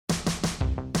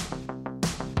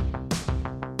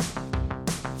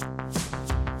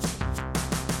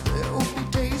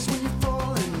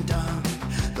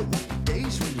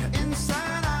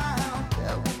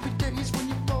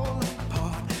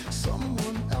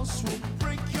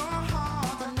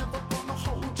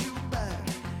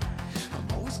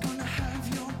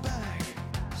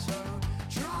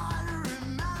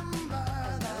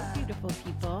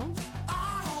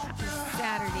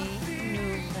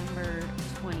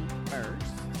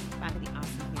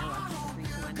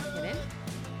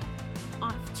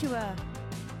to a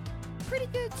pretty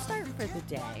good start for the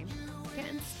day.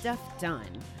 Getting stuff done.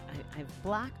 I've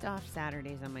blocked off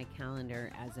Saturdays on my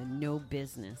calendar as a no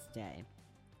business day.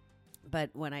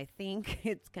 But what I think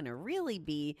it's going to really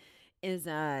be is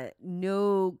a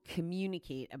no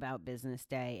communicate about business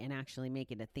day and actually make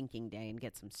it a thinking day and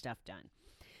get some stuff done.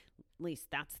 At least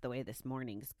that's the way this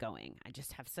morning's going. I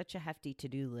just have such a hefty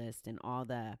to-do list, and all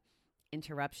the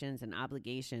interruptions and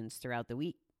obligations throughout the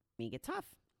week make it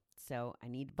tough. So I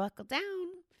need to buckle down,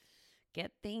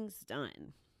 get things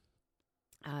done.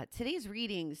 Today's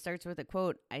reading starts with a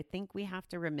quote. I think we have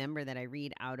to remember that I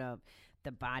read out of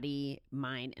the Body,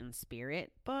 Mind, and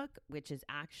Spirit book, which is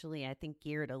actually, I think,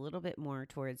 geared a little bit more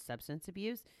towards substance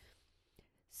abuse.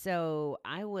 So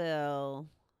I will,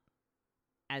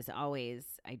 as always,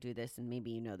 I do this, and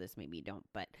maybe you know this, maybe you don't,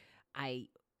 but I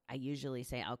usually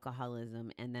say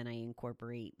alcoholism, and then I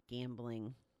incorporate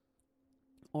gambling,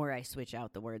 or I switch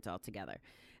out the words altogether.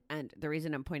 And the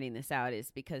reason I'm pointing this out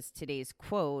is because today's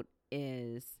quote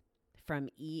is from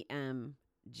E.M.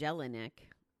 Jelinek,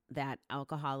 that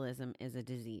alcoholism is a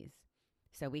disease.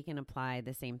 So we can apply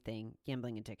the same thing.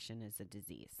 Gambling addiction is a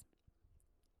disease.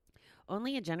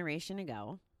 Only a generation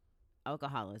ago,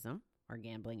 alcoholism or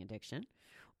gambling addiction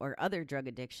or other drug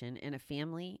addiction in a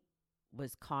family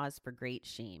was cause for great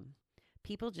shame.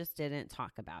 People just didn't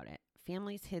talk about it.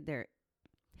 Families hid their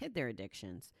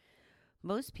addictions.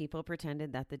 Most people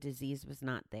pretended that the disease was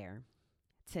not there.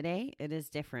 Today, it is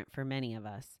different for many of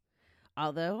us.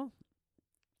 Although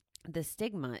the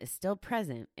stigma is still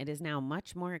present, it is now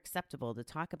much more acceptable to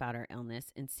talk about our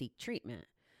illness and seek treatment.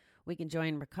 We can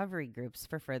join recovery groups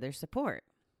for further support.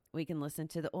 We can listen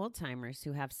to the old timers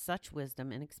who have such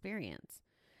wisdom and experience.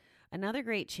 Another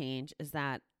great change is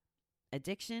that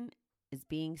addiction is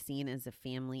being seen as a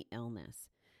family illness.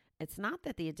 It's not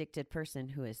that the addicted person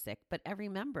who is sick, but every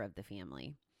member of the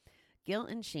family. Guilt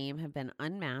and shame have been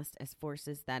unmasked as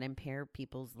forces that impair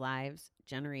people's lives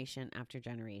generation after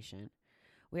generation.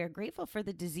 We are grateful for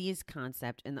the disease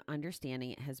concept and the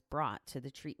understanding it has brought to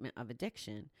the treatment of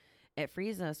addiction. It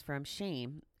frees us from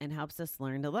shame and helps us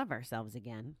learn to love ourselves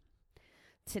again.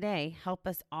 Today, help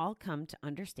us all come to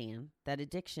understand that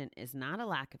addiction is not a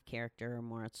lack of character or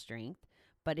moral strength,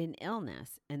 but an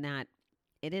illness, and that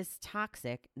it is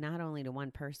toxic not only to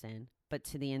one person, but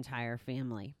to the entire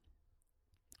family.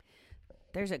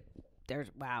 There's a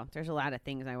lot of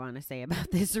things I want to say about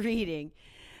this reading,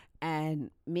 and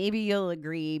maybe you'll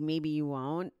agree, maybe you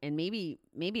won't, and maybe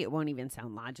it won't even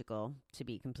sound logical, to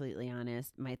be completely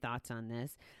honest, my thoughts on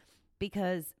this,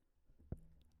 because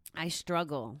I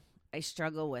struggle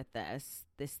with this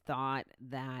thought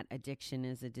that addiction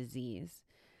is a disease.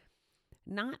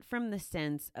 Not from the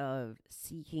sense of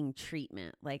seeking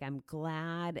treatment. Like, I'm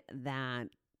glad that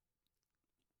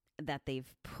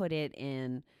they've put it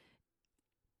in.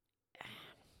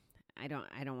 I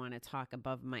don't want to talk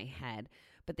above my head,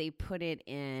 but they put it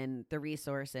in the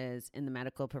resources in the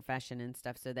medical profession and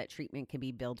stuff so that treatment can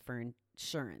be billed for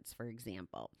insurance, for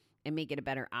example, and make it a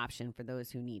better option for those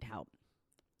who need help.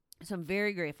 So I'm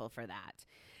very grateful for that.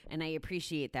 And I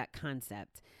appreciate that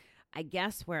concept. I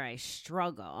guess where I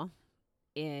struggle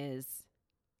is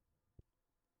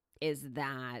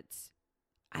that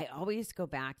I always go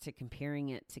back to comparing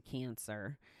it to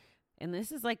cancer. And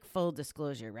this is like full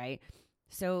disclosure, right?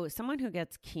 So someone who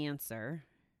gets cancer,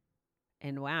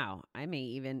 and wow, I may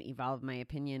even evolve my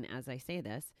opinion as I say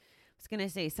this. I was going to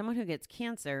say someone who gets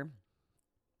cancer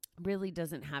really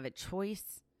doesn't have a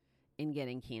choice in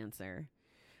getting cancer,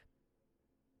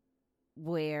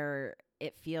 where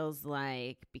it feels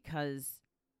like because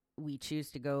we choose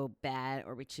to go bad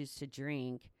or we choose to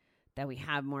drink, that we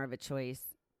have more of a choice,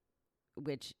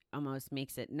 which almost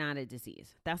makes it not a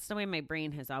disease. That's the way my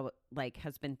brain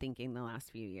has been thinking the last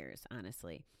few years,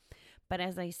 honestly. But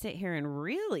as I sit here and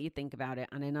really think about it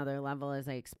on another level, as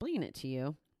I explain it to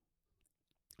you,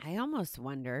 I almost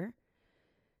wonder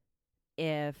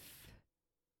if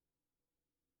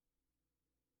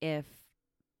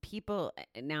people,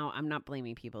 now I'm not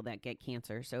blaming people that get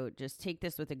cancer, so just take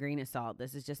this with a grain of salt.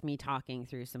 This is just me talking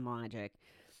through some logic.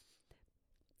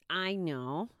 I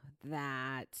know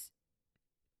that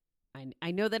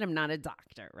I'm not a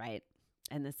doctor, right?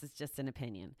 And this is just an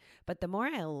opinion. But the more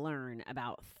I learn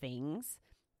about things,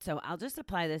 so I'll just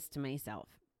apply this to myself.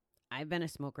 I've been a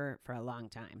smoker for a long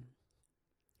time.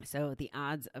 So the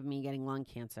odds of me getting lung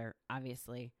cancer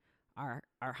obviously are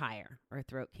higher, or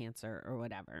throat cancer or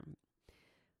whatever.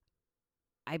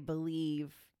 I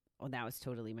believe, well, that was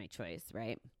totally my choice,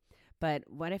 right? But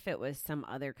what if it was some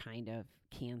other kind of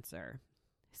cancer?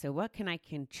 So what can I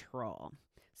control?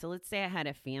 So let's say I had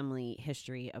a family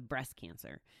history of breast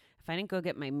cancer. If I didn't go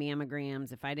get my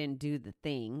mammograms, if I didn't do the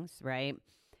things, right,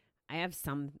 I have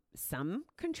some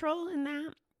control in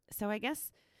that. So I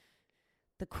guess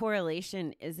the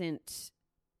correlation isn't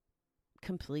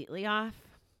completely off.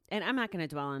 And I'm not going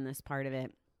to dwell on this part of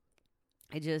it.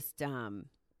 I just, I'm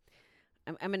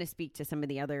going to speak to some of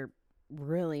the other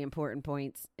really important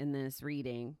points in this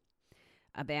reading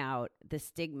about the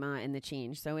stigma and the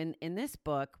change. So in this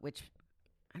book, which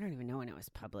I don't even know when it was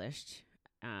published.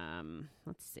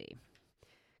 Let's see,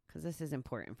 because this is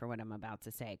important for what I'm about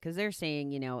to say. Because they're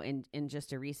saying, in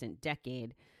just a recent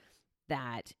decade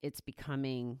that it's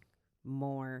becoming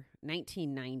more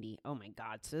 1990. Oh my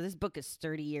God. So this book is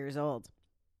 30 years old.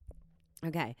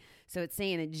 Okay. So it's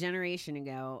saying a generation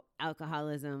ago,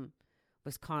 alcoholism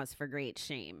was cause for great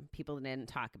shame. People didn't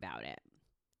talk about it.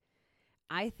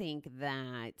 I think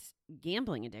that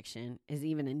gambling addiction is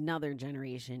even another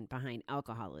generation behind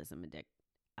alcoholism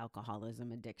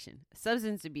addiction,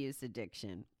 substance abuse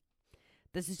addiction.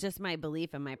 This is just my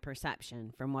belief and my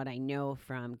perception from what I know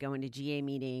from going to GA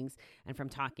meetings and from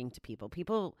talking to people.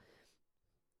 People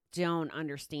don't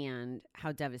understand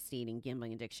how devastating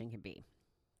gambling addiction can be.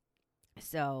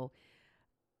 So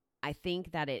I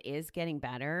think that it is getting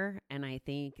better. And I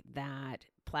think that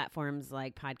platforms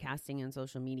like podcasting and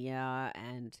social media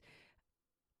and,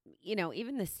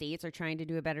 even the states are trying to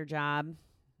do a better job,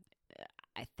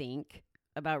 I think,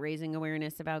 about raising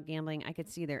awareness about gambling. I could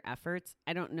see their efforts.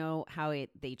 I don't know how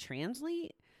they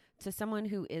translate to someone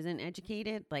who isn't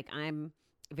educated. Like, I'm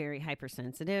very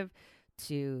hypersensitive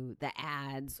to the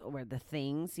ads or the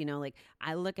things, like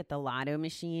I look at the lotto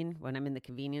machine when I'm in the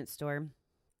convenience store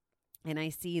and I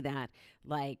see that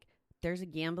like there's a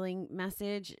gambling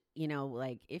message,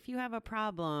 like if you have a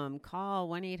problem, call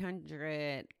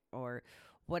 1-800 or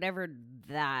whatever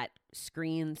that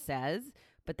screen says.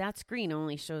 But that screen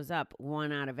only shows up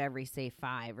 1 out of every, say,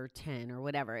 5 or 10 or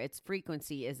whatever. Its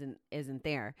frequency isn't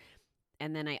there.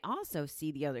 And then I also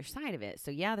see the other side of it. So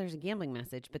yeah, there's a gambling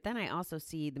message, but then I also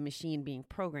see the machine being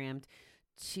programmed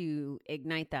to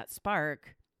ignite that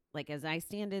spark. Like as I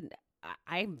stand in,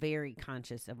 I'm very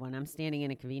conscious of when I'm standing in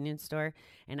a convenience store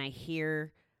and I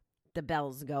hear the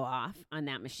bells go off on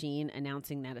that machine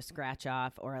announcing that a scratch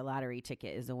off or a lottery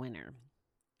ticket is a winner.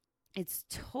 It's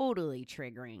totally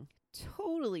triggering.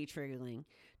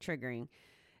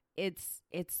 It's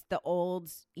the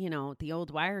old, the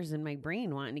old wires in my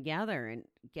brain wanting to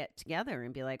get together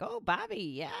and be like, oh,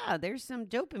 Bobby, yeah, there's some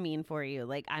dopamine for you.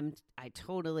 Like I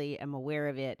totally am aware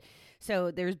of it.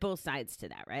 So there's both sides to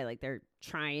that, right? Like they're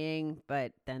trying,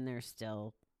 but then they're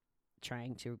still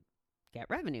trying to get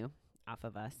revenue off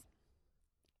of us.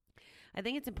 I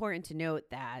think it's important to note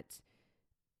that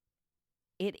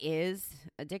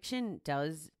addiction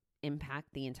does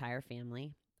impact the entire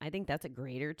family. I think that's a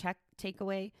greater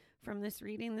takeaway from this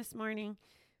reading this morning.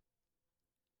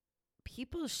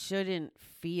 People shouldn't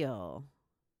feel,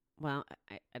 well,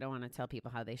 I don't want to tell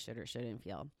people how they should or shouldn't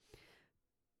feel,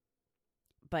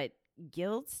 but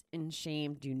guilt and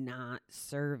shame do not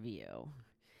serve you.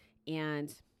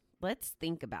 And let's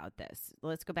think about this.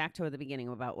 Let's go back to the beginning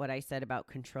about what I said about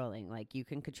controlling. Like you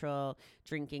can control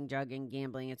drinking, drugging,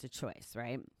 gambling. It's a choice,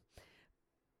 right?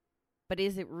 But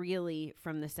is it really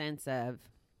from the sense of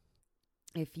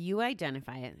if you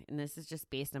identify it, and this is just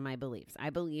based on my beliefs,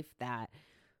 I believe that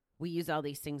we use all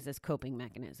these things as coping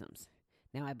mechanisms.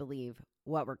 Now, I believe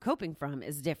what we're coping from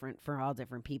is different for all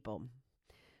different people.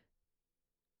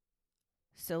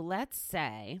 So let's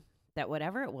say that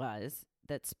whatever it was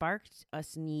that sparked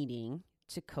us needing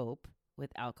to cope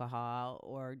with alcohol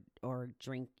or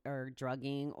drink or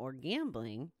drugging or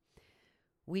gambling,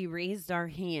 we raised our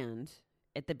hand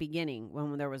at the beginning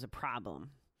when there was a problem.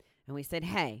 And we said,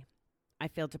 hey, I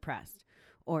feel depressed.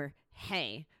 Or,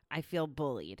 hey, I feel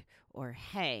bullied. Or,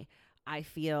 hey, I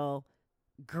feel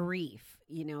grief,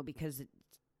 because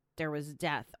there was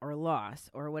death or loss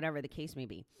or whatever the case may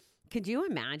be. Could you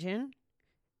imagine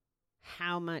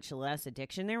how much less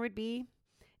addiction there would be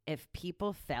if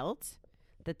people felt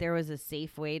that there was a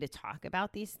safe way to talk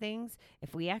about these things?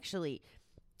 If we actually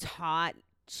taught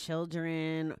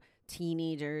children,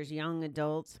 teenagers, young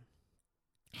adults,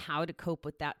 how to cope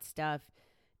with that stuff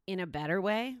in a better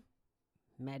way,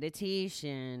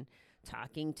 meditation,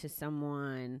 talking to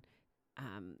someone,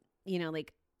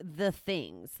 like the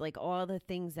things, like all the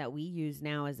things that we use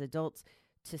now as adults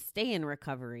to stay in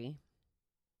recovery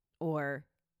or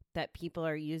that people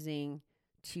are using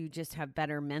to just have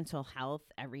better mental health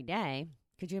every day.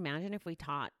 Could you imagine if we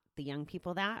taught the young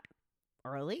people that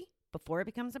early before it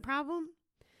becomes a problem?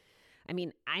 I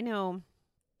mean, I know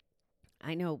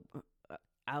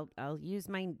I'll use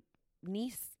my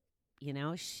niece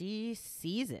she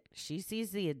sees it. She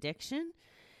sees the addiction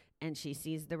and she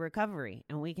sees the recovery,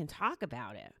 and we can talk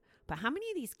about it. But how many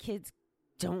of these kids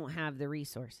don't have the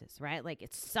resources, right? Like,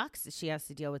 it sucks that she has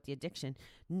to deal with the addiction.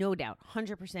 No doubt,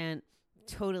 100%,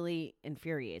 totally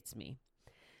infuriates me.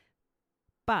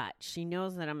 But she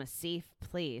knows that I'm a safe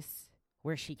place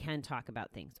where she can talk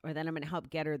about things, or that I'm going to help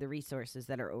get her the resources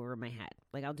that are over my head.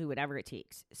 Like, I'll do whatever it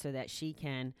takes so that she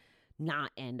can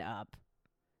not end up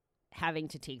having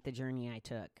to take the journey I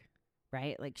took,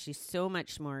 right? Like, she's so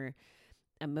much more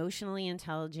emotionally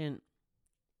intelligent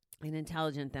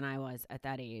than I was at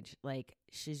that age. Like,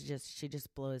 she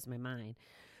just blows my mind.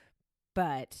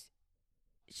 But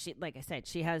she, like I said,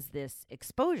 she has this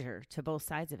exposure to both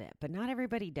sides of it, but not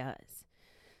everybody does.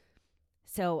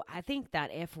 So I think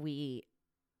that if we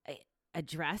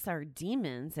address our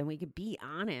demons and we could be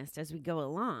honest as we go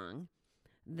along,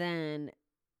 then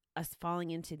us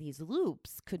falling into these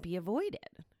loops could be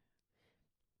avoided.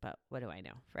 But what do I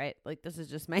know, right? Like, this is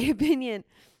just my opinion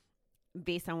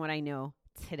based on what I know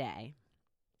today.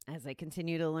 As I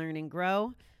continue to learn and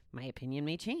grow, my opinion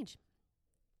may change.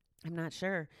 I'm not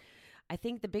sure. I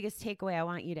think the biggest takeaway I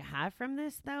want you to have from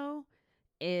this, though,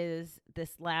 is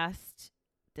this last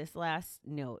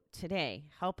note today.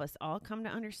 Help us all come to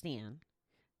understand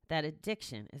that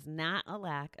addiction is not a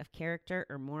lack of character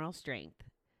or moral strength,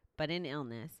 but an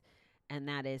illness, and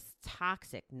that is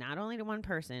toxic, not only to one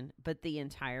person, but the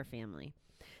entire family.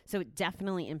 So it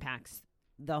definitely impacts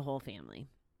the whole family,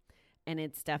 and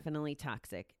it's definitely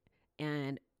toxic,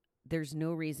 and there's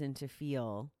no reason to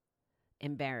feel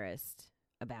embarrassed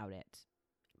about it.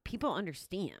 People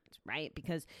understand, right?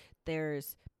 Because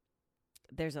there's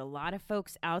a lot of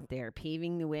folks out there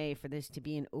paving the way for this to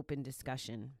be an open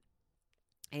discussion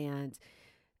and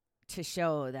to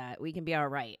show that we can be all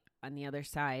right on the other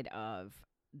side of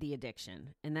the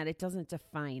addiction and that it doesn't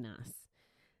define us.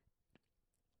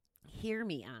 Hear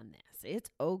me on this. It's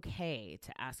okay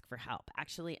to ask for help.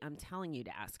 Actually, I'm telling you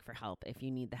to ask for help if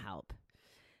you need the help.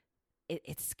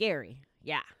 It's scary,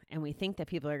 yeah, and we think that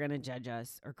people are going to judge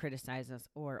us or criticize us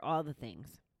or all the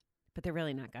things, but they're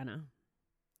really not gonna.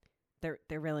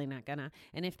 They're really not gonna.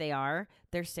 And if they are,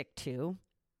 they're sick too,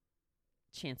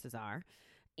 chances are,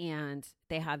 and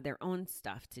they have their own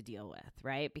stuff to deal with,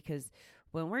 right? Because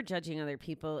when we're judging other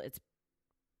people, it's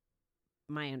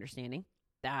my understanding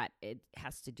that it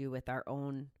has to do with our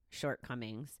own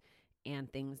shortcomings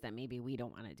and things that maybe we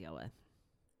don't want to deal with.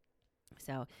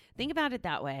 So think about it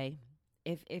that way.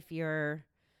 If you're,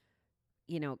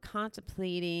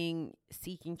 contemplating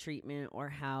seeking treatment or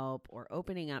help or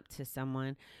opening up to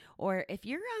someone, or if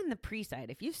you're on the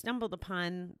pre-side, if you stumbled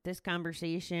upon this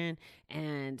conversation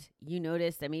and you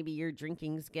notice that maybe your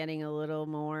drinking's getting a little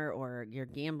more or your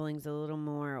gambling's a little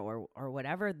more or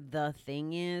whatever the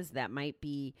thing is that might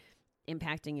be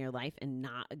impacting your life in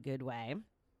not a good way,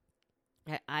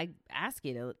 I ask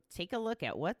you to take a look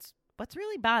at what's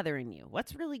really bothering you,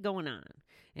 what's really going on.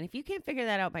 And if you can't figure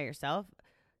that out by yourself,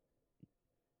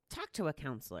 talk to a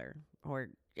counselor or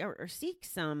seek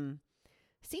some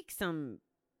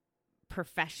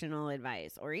professional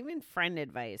advice or even friend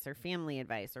advice or family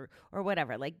advice or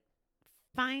whatever. Like,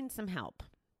 find some help.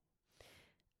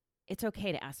 It's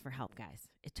okay to ask for help, guys.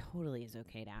 It totally is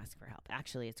okay to ask for help.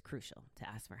 Actually, it's crucial to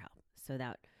ask for help so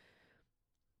that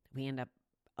we end up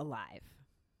alive,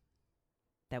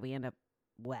 that we end up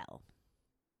well.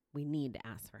 We need to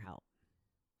ask for help.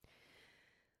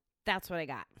 That's what I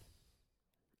got.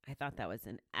 I thought that was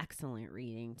an excellent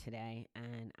reading today,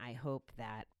 and I hope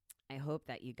that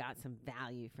you got some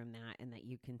value from that and that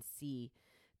you can see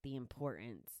the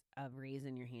importance of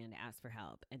raising your hand to ask for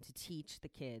help and to teach the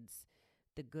kids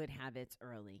the good habits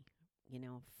early.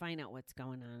 Find out what's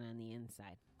going on the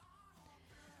inside.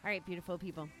 All right, beautiful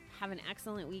people, have an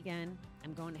excellent weekend.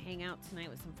 I'm going to hang out tonight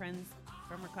with some friends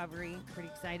from recovery. Pretty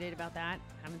excited about that.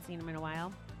 Haven't seen them in a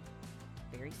while.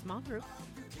 Very small group,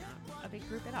 not a big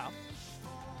group at all.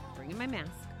 Bringing my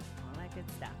mask, all that good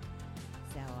stuff.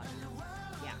 So,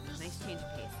 yeah, nice change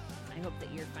of pace. I hope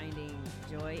that you're finding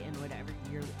joy in whatever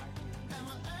you are doing.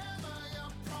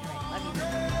 All right,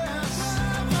 love you.